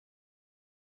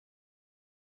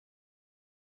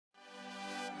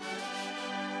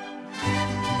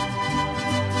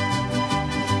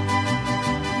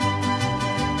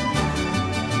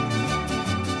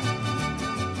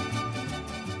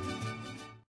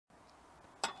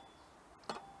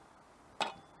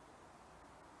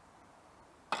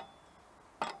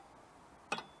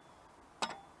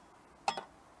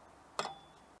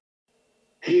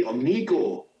Hey,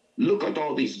 amigo, look at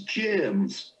all these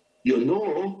gems. You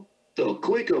know, the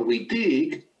quicker we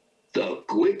dig, the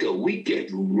quicker we get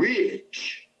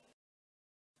rich.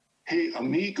 Hey,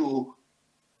 amigo,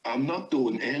 I'm not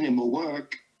doing any more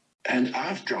work, and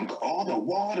I've drunk all the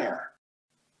water.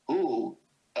 Oh,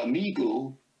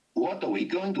 amigo, what are we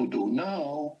going to do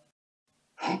now?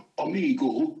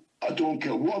 Amigo, I don't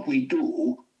care what we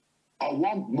do. I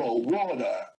want more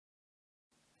water.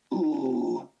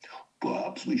 Ooh,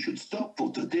 perhaps we should stop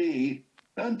for today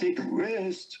and take a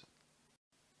rest.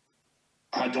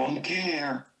 I don't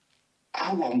care.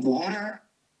 I want water.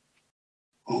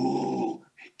 Oh,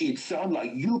 it sounds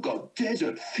like you got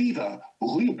desert fever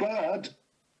real bad.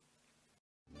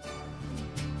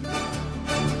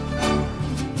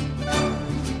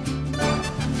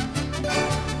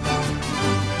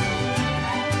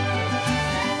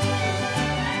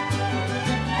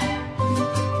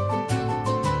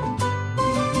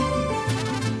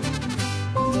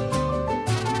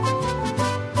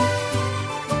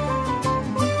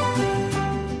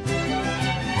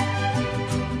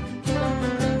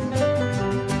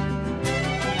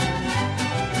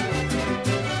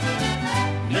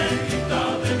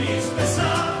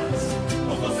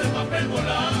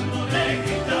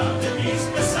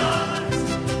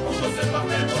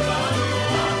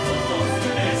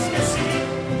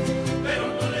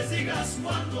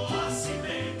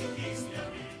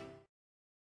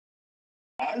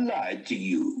 I lied to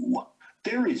you.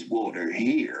 There is water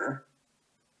here,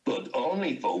 but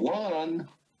only for one.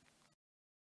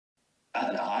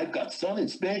 And I've got something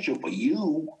special for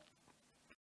you.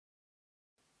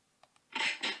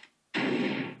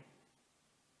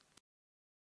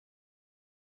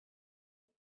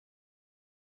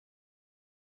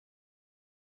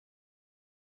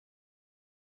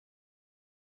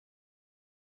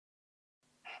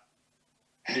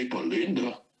 Hey,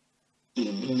 Belinda,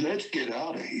 let's get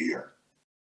out of here.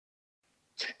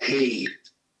 Hey,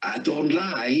 I don't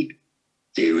lie.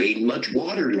 There ain't much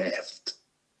water left.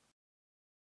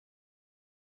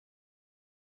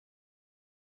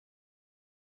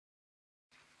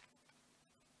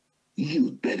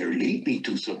 You'd better lead me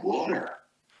to some water.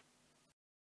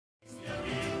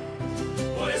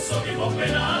 Por eso vivo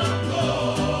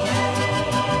penando.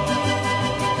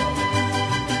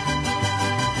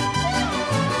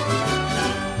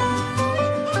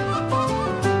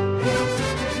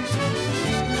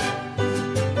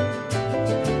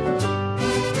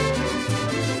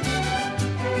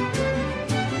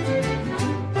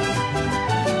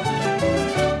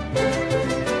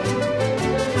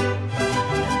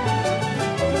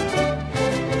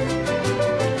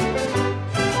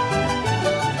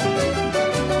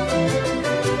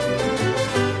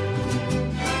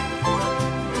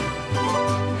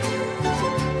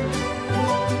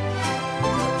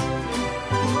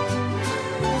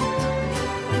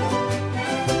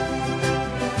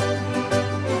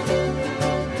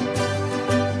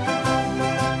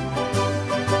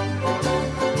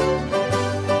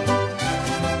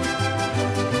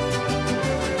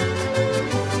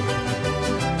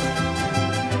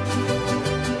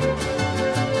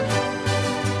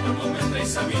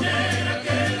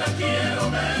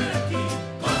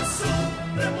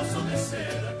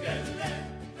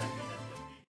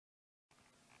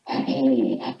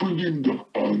 Oh, Belinda,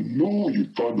 I know you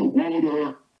found the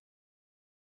water.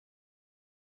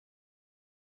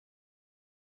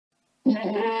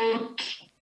 What?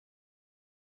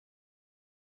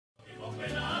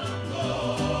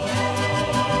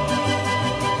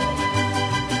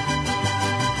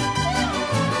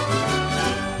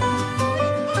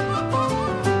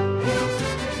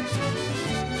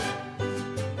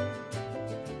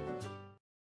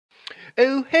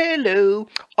 Oh, hello,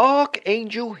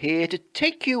 Archangel here to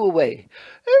take you away.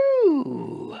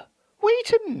 Oh,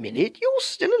 wait a minute, you're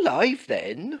still alive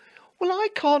then? Well, I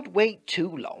can't wait too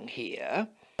long here.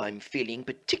 I'm feeling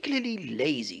particularly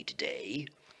lazy today.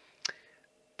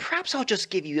 Perhaps I'll just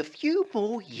give you a few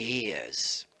more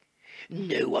years.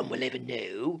 No one will ever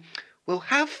know. Well,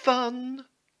 have fun.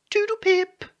 Toodle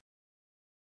pip.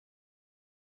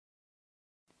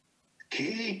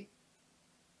 Okay.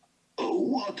 Oh,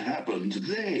 what happened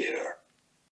there?